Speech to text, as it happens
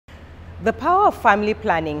The power of family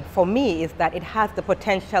planning for me is that it has the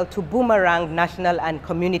potential to boomerang national and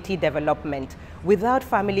community development. Without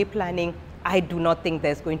family planning, I do not think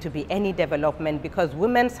there's going to be any development, because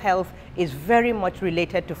women's health is very much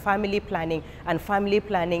related to family planning, and family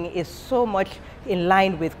planning is so much in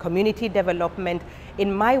line with community development.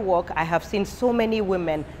 In my work, I have seen so many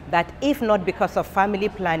women that if not because of family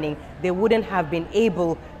planning, they wouldn't have been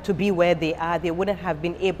able to be where they are, they wouldn't have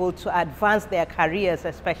been able to advance their careers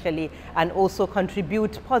especially, and also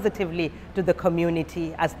contribute positively to the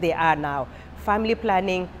community as they are now. Family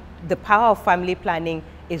planning, the power of family planning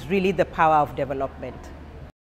is really the power of development.